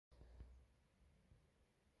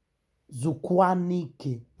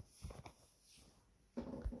Zukwanike.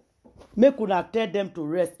 Make una tell them to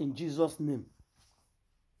rest in Jesus' name.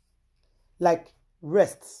 Like,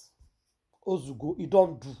 rest. Ozugo, you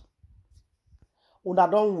don't do. Una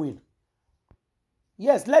don't win.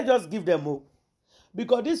 Yes, let's just give them hope.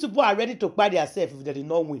 Because these people are ready to buy themselves if they did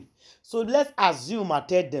not win. So let's assume and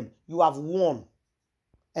tell them, you have won.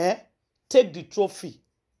 Take the trophy.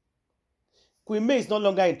 Queen May is no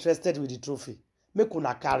longer interested with the trophy. Make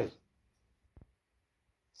una carry.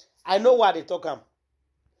 I know why they talk am.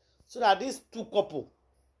 So that these two couple,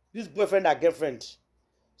 this boyfriend and girlfriend,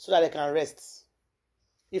 so that they can rest.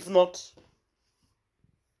 If not,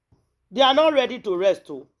 they are not ready to rest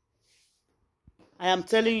too. I am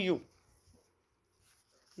telling you.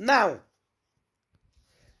 Now,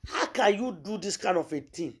 how can you do this kind of a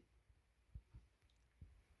thing?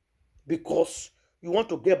 Because you want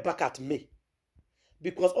to get back at me.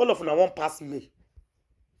 Because all of them won't pass me.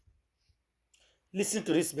 Listen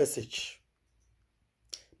to this message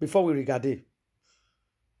before we regard it.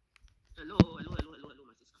 Hello, my sister.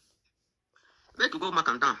 Make you go mark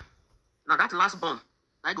and down. Now that last bomb,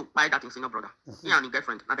 I go buy that in senior brother. He and his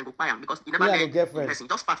girlfriend, and then go buy him because he never let the person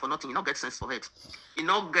just fight for nothing. He not get sense for it. He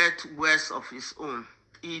not get words of his own.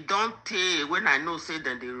 He don't tell when I know say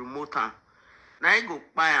then the remote him. Now I go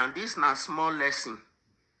buy him. This na small lesson.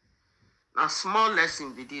 Now small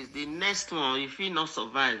lesson with this. The next one, if he not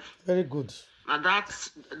survive. Very good. Now that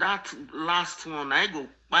last one, I go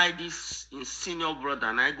buy this in senior brother,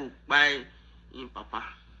 and I go buy in papa.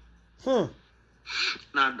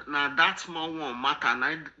 Now that small one matter,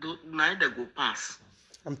 now they go pass.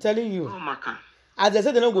 I'm telling you. No matter. As they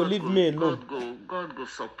said, they don't go leave me alone. God go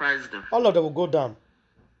surprise them. All of them will go down.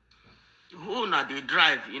 Who na they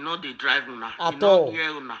drive? You know they drive una. At all.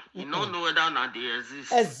 You don't know whether na they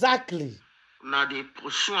exist. Exactly. Now they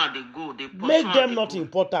pursue and they go. They pursue. Make them not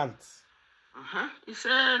important. He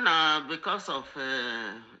said, nah, because of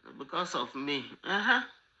me.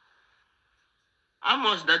 How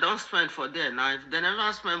much they don't spend for there now? If they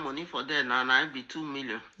never spend money for there now, it be 2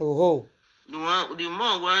 million. Oh. The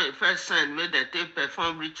more when first send me they take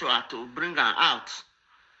perform ritual to bring her out.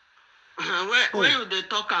 When they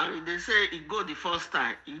talk and they say he go the first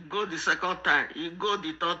time, he go the second time, he go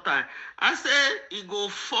the third time. I say he go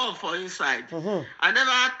fall for inside. I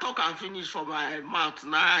never talk and finish for my mouth.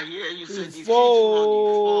 Now I hear you say the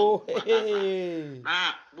fall.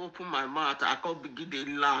 Now open my mouth, I can't begin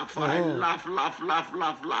to laugh. I laugh.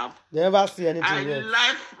 They never see anything I yet.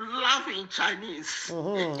 laugh in Chinese.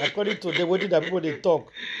 According to the way that people they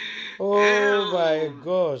talk. Oh my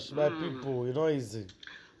gosh, my people, you know easy.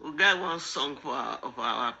 We got one song of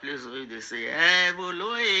our place where they say,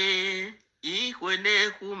 Evoloe,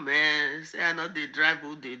 say I know they drive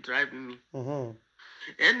who they drive me. La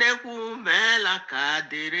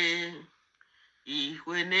kadere,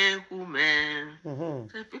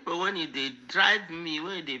 say people when they drive me,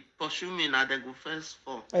 when they pursue me, now they go first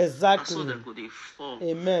fall. Exactly. So they go they fall.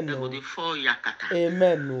 Amen. They go they fall yakata.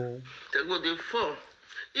 Amen. They go they fall.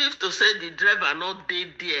 If to say the driver not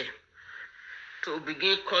dead there, to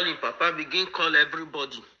begin calling papa, begin call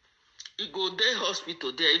everybody. He go there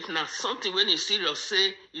hospital there. If not something when he serious,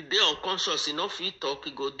 say he dey unconscious, he no fit talk, he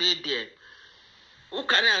go there. Who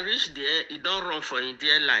can reach there? He don't run for in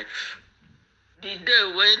their life. The day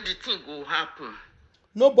when the thing go happen,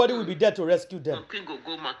 nobody will be there to rescue them. Nothing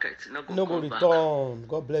go market. No go return. Back.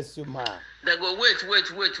 God bless you, man. They go wait.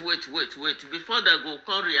 Before they go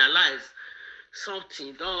come realize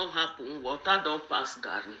something don't happen, water don't pass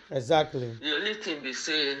garden. Exactly. The only thing they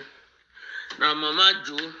say, now Mama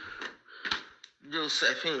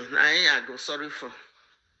Josephine, I go sorry for.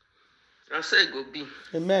 I say go be.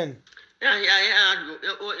 Amen. Yeah,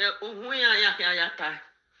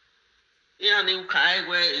 ni kai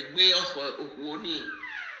we gbe ofo owo ni.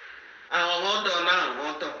 Awon do na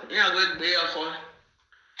awon to. Ya we gbe ofo.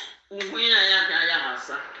 Ohun ya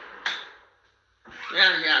hasa.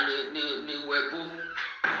 Yeah, ni webu.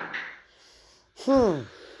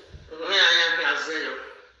 Yeah,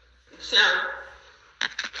 say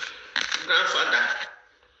grandfather.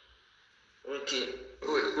 Wait,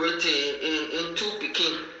 in two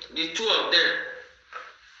picking, the two of them.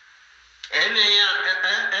 And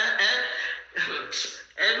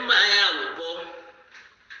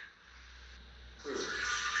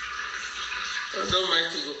God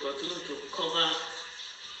Almighty will continue to cover.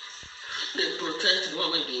 They protect what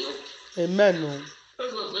we do. Amen.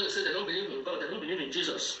 That's what when they say they don't believe in God, they don't believe in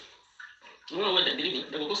Jesus. You know what they believe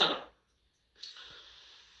in? They will go saga.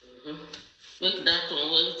 Make that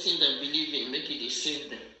one one thing they believe in, make it save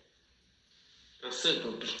them. And save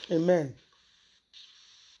them. Amen.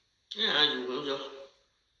 Yeah, you will.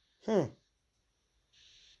 You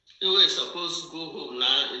were supposed to go home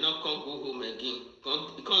now, you not come go home again.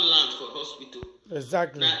 You can't land for hospital.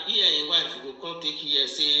 Exactly. Now, he and your wife go come take here,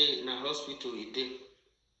 say, in a hospital you dey.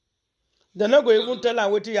 They're not going to even tell her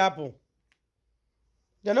what happen.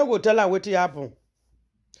 They're not going to tell her what happen.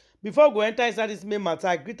 Before we go enter inside this main matter,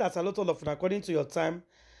 I greet us a lot of according to your time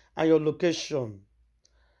and your location.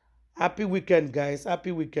 Happy weekend, guys.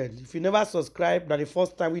 Happy weekend. If you never subscribe, that the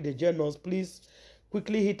first time with the journals, please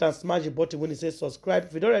quickly hit and smash the button when it says subscribe.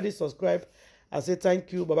 If you don't already subscribe, I say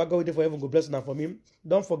thank you. Baba God waiting for heaven, go bless now for me.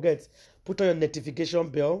 Don't forget, put on your notification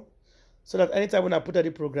bell so that anytime when I put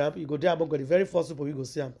any program, you go there about the very first people you go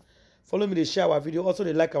see them. Follow me, they share our video. Also,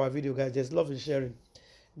 they like our video, guys. There's love in sharing.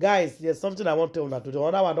 Guys, there's something I want to tell you today.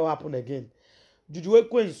 Another one don't happen again. Judy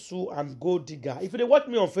Austin and Gold Digger. If you watch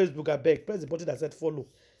me on Facebook, I beg, press the button that said follow.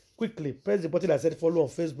 Quickly, press the button that said follow on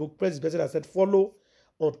Facebook. Press the button that said follow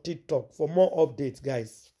on TikTok for more updates,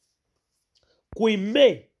 guys. Queen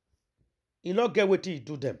May, you not get what you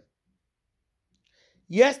do them.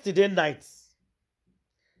 Yesterday night,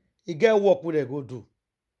 he get work with a go do.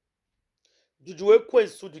 Judy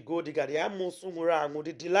Austin the Gold Digger, the Amusumura,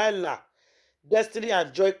 the Delilah, Destiny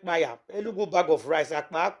and Joy Kpai, any go bag of rice,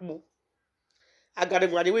 Akmaakmu. I got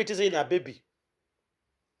him when he waited in a baby.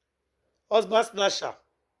 Husband snatcher.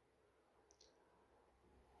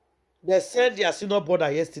 They sent their senior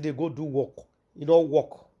brother yesterday go do work. You know,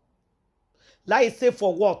 work. Like he say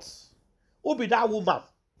for what? Who be that woman?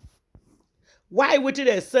 Why waiting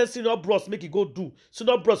and send senior bros make it go do?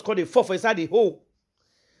 Senior bros call the fall for inside the hole.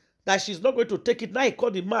 That she's not going to take it. Now he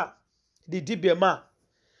call the man, the DB man.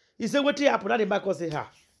 He said, what happened? Now the man can say,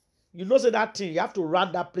 you know, say that thing, you have to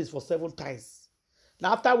run that place for 7 times.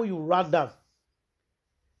 Now, after when you run down,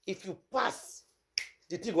 if you pass,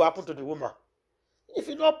 the thing will happen to the woman. If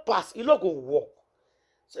you not pass, you not go walk.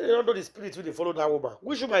 So they don't know the spirit when they follow that woman.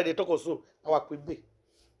 Which woman they talk also? Our Queen May.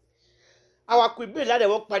 Our Queen May, like they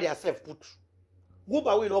walk by themselves put.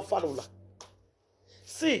 Woman will not follow her.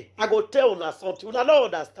 See, I go tell you something. You don't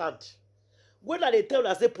understand. When they tell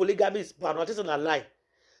you say polygamy is bad, what is on a lie?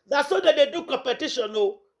 That's so that they do competition,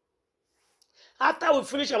 no. After we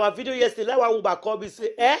finish our video yesterday, like one woman called me and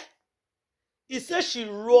say, He said she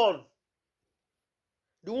run.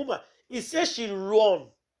 The woman, he said she run.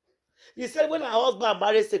 He said when her husband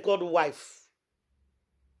married second wife,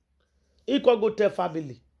 he can't go tell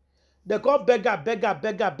family. They come beggar.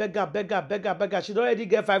 She don't already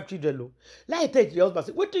get 5 children. Lo. Like I take the husband,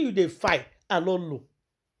 say, what do you they fight? I don't know.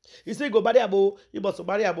 He said, go marry abo, he must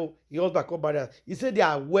marry abo. Your husband come marry. He said they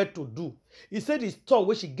are well to do. He said the store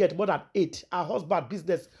where she get more than 8. Her husband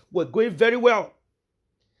business were going very well.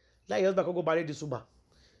 Like your husband can go marry this woman.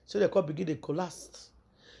 So they come begin to collapse.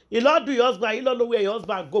 He not do your husband, he don't know where your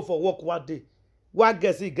husband go for work one day. One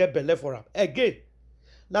guess he get belly for him. Again.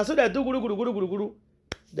 Now so they do guru.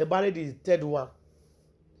 They marry the 3rd one.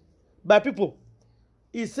 By people,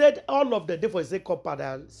 he said all of the day for his compound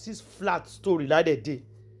and 6 flat story like they did.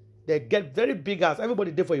 They get very big house.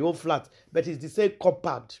 Everybody there for your own flat, but it's the same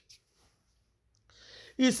compound.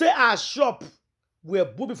 He said our shop were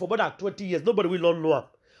booming for more than 20 years. Nobody will not know him.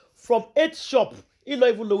 From 8 shop, he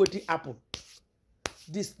don't even know what happened.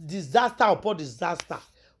 This disaster upon disaster.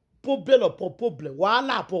 Problem upon problem.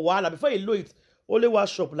 Wahala upon wahala. Before you know it, only one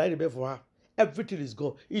shop like the for her. Everything is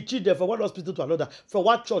gone. He cheat them from one hospital to another, from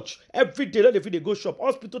one church. Every day, let they go shop,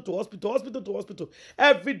 hospital to hospital.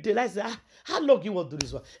 Every day, like say, how long you want to do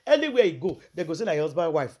this one? Anywhere you go, they go say like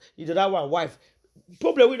husband, wife. You do that one, wife.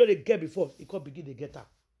 Problem we know they get before, he can't begin to get her.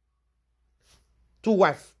 2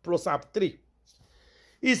 wives plus up 3.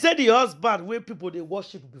 He said the husband where people they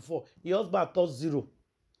worship before, the husband turned 0.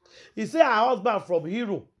 He said her husband from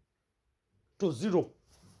hero to 0,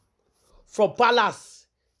 from palace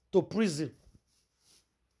to prison.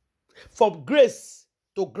 From grace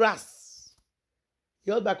to grass.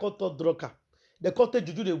 The husband can't turn drunker. They can't take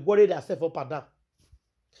Juju, they worry themselves up and down.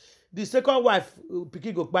 The second wife,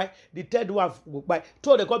 Piki go by. The 3rd wife go by.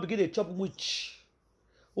 2 they can't begin to chop witch.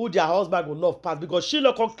 Who their husband go love pass because she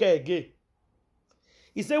not can't care again.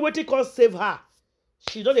 He said, what he can't save her.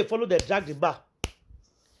 She don't follow the drag the bar.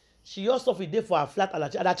 She also fit there for her flat and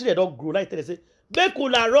her children don't grow. Like they say, make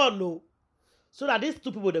una run no. So that these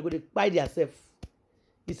 2 people they go to buy themselves.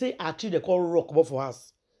 He say her children call rock come up for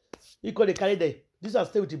us. He call they carry them. This one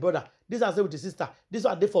stay with the brother. This one stay with the sister. This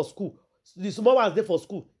one there for school. The small ones there for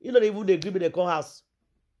school. You don't even agree with the call house.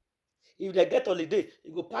 If they get holiday,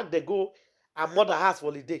 you go pack they go and mother house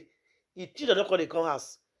for holiday. The children don't call the call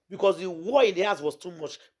house because the war in the house was too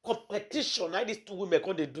much. Competition. Now these 2 women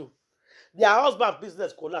can they do? Their husband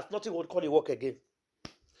business collapse. Nothing would call the work again.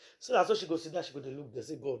 So that's why she go sit down. She go to look. They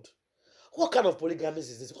say God. What kind of polygamy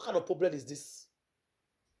is this? What kind of problem is this?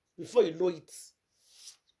 Before you know it,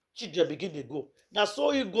 children begin to go. Now,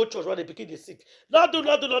 so you go church when they begin to sick. Not do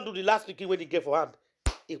the last speaking when he get for hand.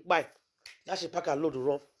 Kpai. Now she pack a load to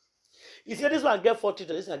run. He said this one get 4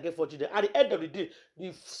 children, this one get 4 children. At the end of the day,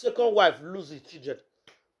 the second wife loses children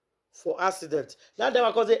for accident. Now they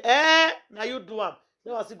will say, now you do one.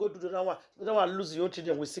 Now I still go to the other one. The other one lose your own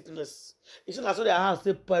children with sickness. He said, that's so their house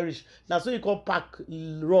they perish. Now so you can pack,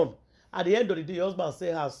 run. At the end of the day, your husband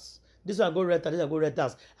say house. This one go rent, this one go rent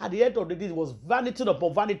house. At the end of the day, it was vanity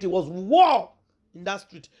upon vanity. It was war in that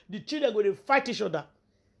street. The children going to fight each other.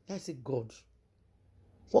 I say, God,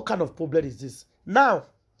 what kind of problem is this? Now,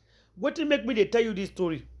 what will make me they tell you this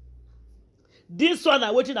story? This one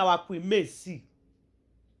I waiting our Queen May see.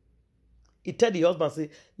 He tell the husband, say,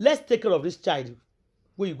 let's take care of this child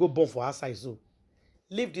when you go born for her side. So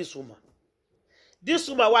leave this woman. This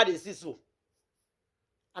woman, why they see so?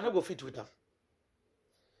 I not go fit with her.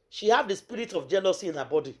 She have the spirit of jealousy in her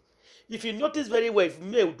body. If you notice very well, if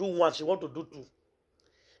May do one, she want to do two.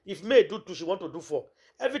 If May do two, she want to do four.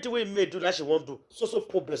 Everything we May do, that she want to do. So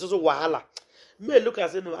problem, so wahala. May look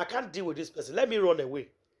and say, no, I can't deal with this person. Let me run away.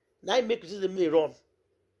 Now I make this May run.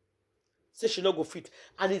 Say she not go fit.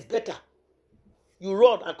 And it's better. You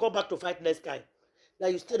run and come back to fight next time. Now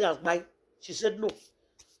you stay there and buy. She said, no.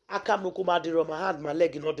 I can't no come out there on my hand, my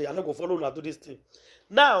leg, you know, I'm not going to follow and do this thing.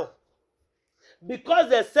 Now, because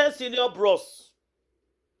they sent senior bros,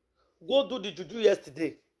 go do the juju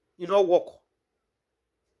yesterday, you know, work.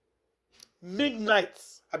 Midnight,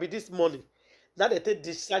 I be this morning. Now they take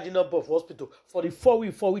discharging up of hospital for the 4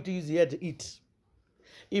 weeks to use the head to eat.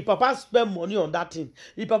 If Papa spend money on that thing,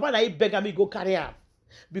 if Papa na he beg me go carry out.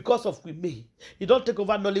 Because of Queen May, he don't take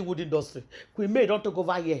over Nollywood industry. Queen May don't take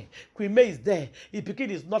over here. Queen May is there. His pikin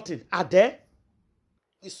is nothing. Are there?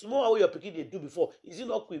 The small way your pikin they do before. Is it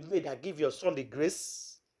not Queen May that give your son the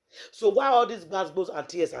grace? So why all these glasgows and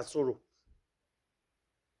tears and sorrow?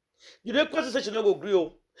 You know, question say she not go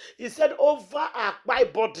agree. He said over her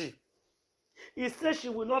Kpai body. He said she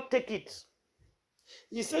will not take it.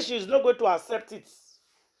 He said she is not going to accept it.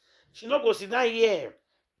 She not go sit down here.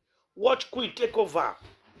 Watch Queen take over.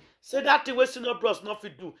 Say that thing wey senior bros not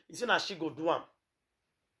fit do. He say na she go do am.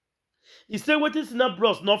 He say wetin senior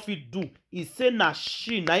bros not fit do. He say na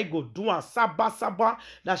she na he go do am. Saba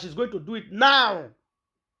that she's going to do it now.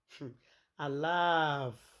 I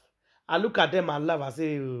laugh. I look at them and laugh. I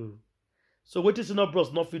say, oh. So wetin senior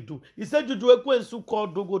bros not fit do. He said Juju Ekwensu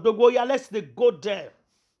called Dogo. Yeah, let's go there.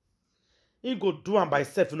 He go do am by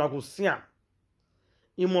himself. You know go see am.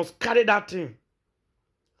 He must carry that thing.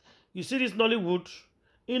 You see this Nollywood,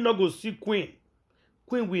 he not go see Queen.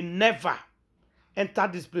 Queen will never enter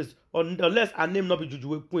this place unless her name not be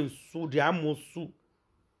Juju Queen. So they are more so.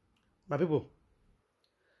 My people,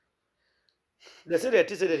 they say that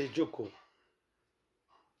they joke.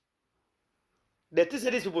 They say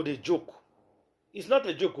these people they joke. It's not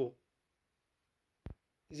a joke.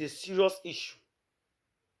 It's a serious issue.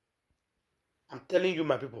 I'm telling you,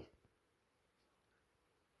 my people.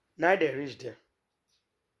 Now they reach there.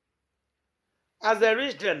 As they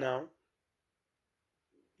reach there now,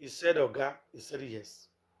 he said, Oga, he said yes.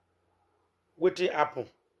 Wetin happen?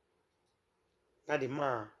 Now the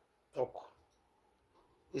man talk.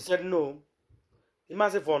 He said no. The man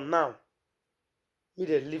said for now, me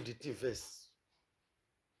they leave the thing first.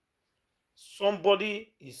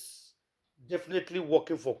 Somebody is definitely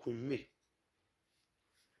working for Queen May.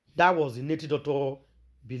 That was the native daughter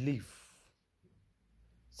belief.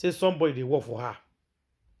 Say somebody they work for her.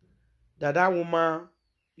 That woman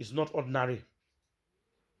is not ordinary.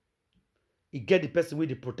 He get the person where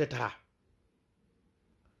they protect her.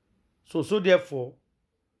 So therefore,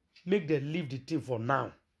 make them leave the thing for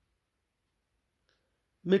now.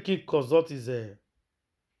 Make it consult his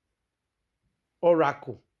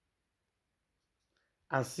oracle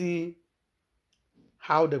and see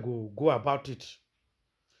how they go about it.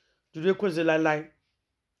 Today, question lie.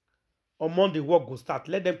 On Monday, work go start.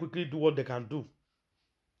 Let them quickly do what they can do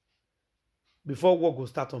before work will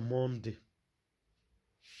start on Monday.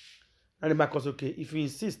 And the man goes, okay, if you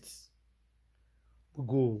insist, we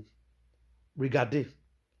go regardez.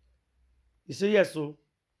 He said, yes, so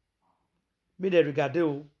me the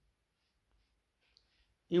regardez.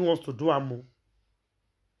 He wants to do amo.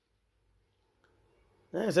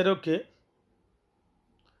 And I said, okay.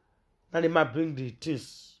 And the man bring the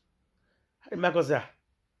things. And the man goes, yeah,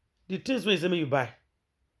 the things when you say me you buy.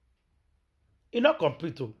 It's not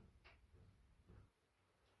complete.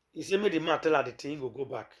 He said, me the man tell her the thing, he go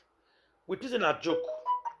back. With this in a joke,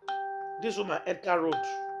 this woman enter road.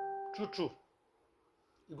 True.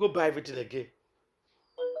 You go buy everything again.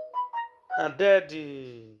 And then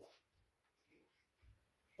the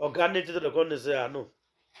organic to the corner say, I know.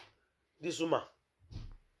 This woman,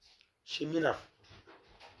 she mean her.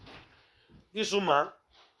 This woman,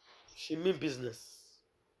 she mean business.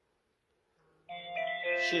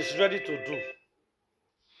 She's ready to do.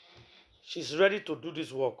 She's ready to do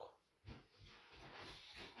this work.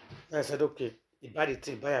 And I said, okay, he buy the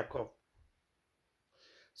thing, buy a cup.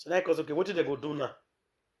 So now I was okay, what did they go do now?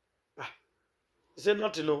 He said,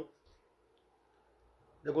 nothing, no.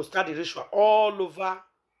 They go start the ritual all over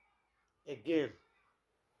again.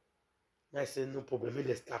 And I said, no problem, make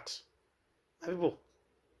they start. My people,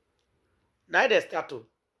 now they start to.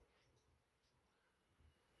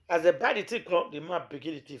 As they buy the thing, the map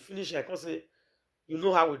begin the thing, finish, I can say, you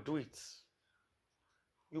know how we do it.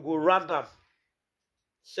 You go round them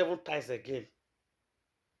 7 times again.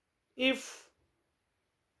 If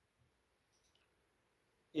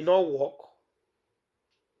it not work,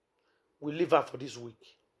 we leave her for this week.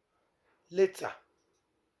 Later,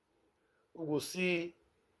 we will see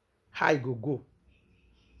how it go.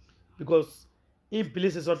 Because if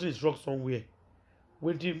believe something is wrong somewhere,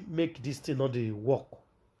 when you make this thing not the work,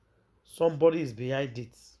 somebody is behind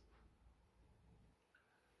it.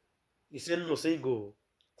 He said no, say go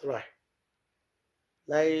try.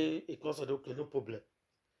 Like he said, okay, no problem.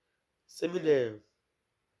 Send me the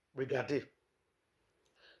regardé.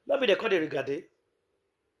 Not me they call the regardé.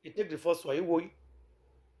 He take the first one,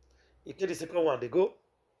 he take the second one, they go.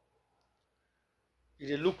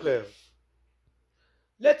 He look.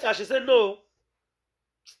 Later, she said no.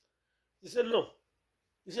 He said no.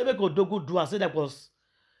 He said, make Odogu do. I said that was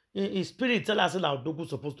in spirit. Tell us that Odogu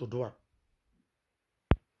supposed to do it.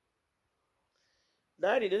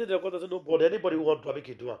 Now, the doctor said, no, but anybody who want to make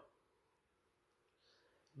it do it.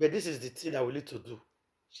 But this is the thing that we need to do.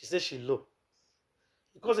 She said she low.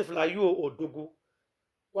 Because if like you or Odogu,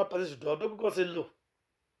 one person should do Odogu because say low.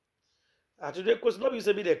 And today, because nobody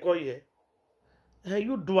say me they call here. Hey,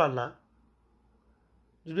 you do it now.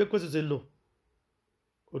 Today, because you say low.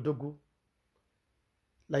 Odogu.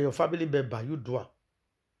 Like your family member, you do it.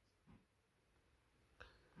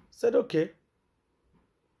 Said okay.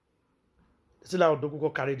 Still like Odogu go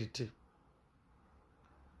carry the thing.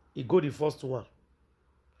 He go the first one.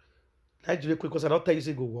 Like you because I don't tell you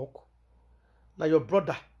say go walk. Like your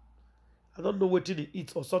brother, I don't know what he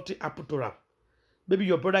eat or something happened to him. Maybe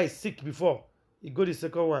your brother is sick before. He go the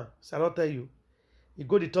second one. So I don't tell you. He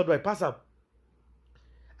go the third one. Pass him.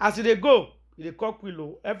 As they go, they call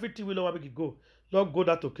Willow. Everything Willow want make it go. Not go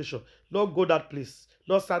that occasion. Not go that place.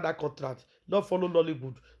 Not sign that contract. Not follow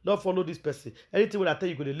Nollywood. Not follow this person. Anything when I tell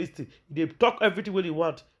you, go to listen. They talk everything when you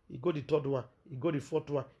want. He go the third one. He go the fourth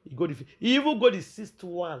one. He go the fifth. He even go the sixth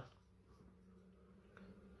one.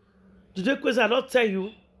 Today, question I not tell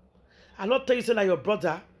you. I not tell you say like your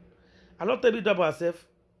brother. I not tell you about myself.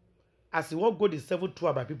 As he won't go the seventh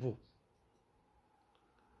one by people.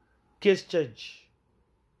 Case change.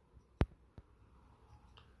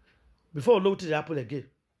 Before we know what happen again.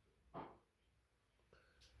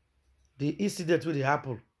 The incident with the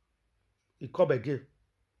happen. It come again.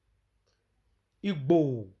 It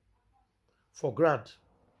bow for ground.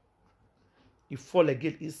 It fall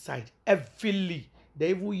again inside. Heavily.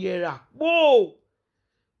 They even hear her. Whoa!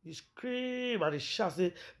 He scream and he shout.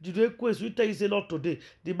 Say, did you request? You tell you say not today.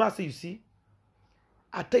 The man say, you see,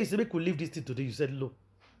 I tell you say make we leave this thing today. You said no.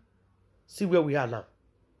 See where we are now.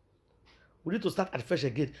 We need to start at fresh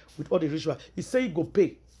again with all the ritual. He say he go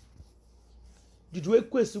pay. Did you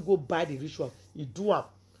request to go buy the ritual? He do am.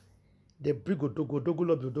 They bring Odogu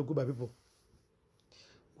love Odogu by people.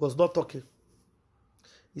 He was not talking.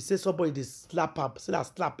 He said somebody they slap him, say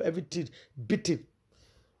that slap everything, beat him.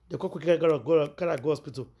 They call quickly go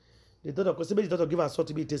hospital. The doctor say, maybe the doctor give her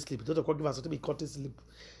something, he take sleep. The doctor give her something, he can't sleep.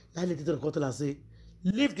 Now the doctor tell her say,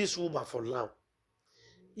 leave this woman for now.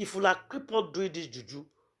 If you like keep on doing this juju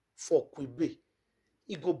for Kpai,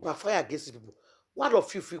 it go backfire against the people. One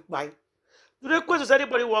of you feel Kpai. Do they question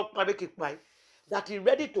anybody want to make it Kpai? That he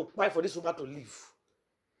ready to Kpai for this woman to leave.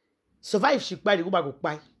 Survive if she Kpai, the woman go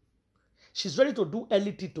Kpai. She's ready to do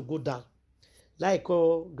anything to go down. Like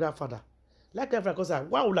grandfather. Like grandfather, because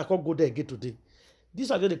why would I not go there again today? This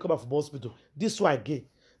one they come out from hospital. This one again.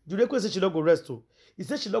 Do they say she not go rest too? He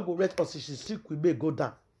said she not go rest until she see Kpai go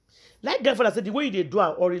down. Like grandfather said, the way they do her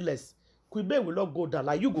or less, Kpai will not go down.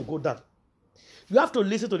 Like you go down. You have to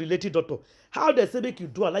listen to the lady doctor. How they say make you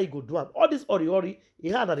do it, like you go do it. All this ori, he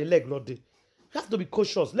had on the leg, not day. You have to be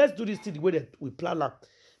cautious. Let's do this thing the way that we plan now.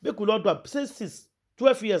 Make we not do it. Since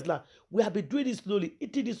 12 years now, we have been doing this slowly,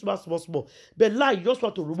 eating this small. But now you just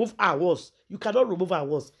want to remove ours. You cannot remove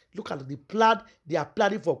ours. Look at the plan they are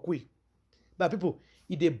planning for Kpai. But people,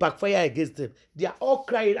 It they backfire against them. They are all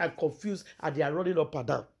crying and confused, and they are running up and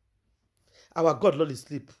down. Our God Lord is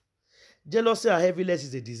sleep. Jealousy and heaviness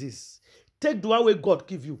is a disease. Take the one way God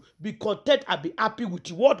give you. Be content and be happy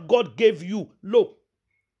with what God gave you. No.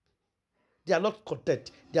 They are not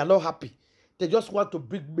content. They are not happy. They just want to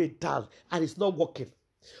bring me down, and it's not working.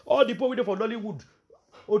 All the people waiting for Nollywood,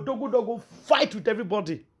 Odogu don't go fight with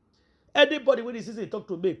everybody. Anybody when he sees me talk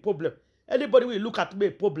to me, problem. Anybody when look at me,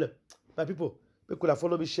 problem. My people, you could have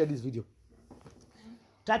followed me, share this video.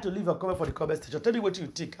 Try to leave a comment for the comment section. Tell me what you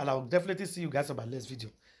think, and I will definitely see you guys on my next video.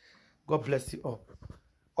 God bless you all.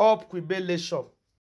 Up, 𝗕mond nation.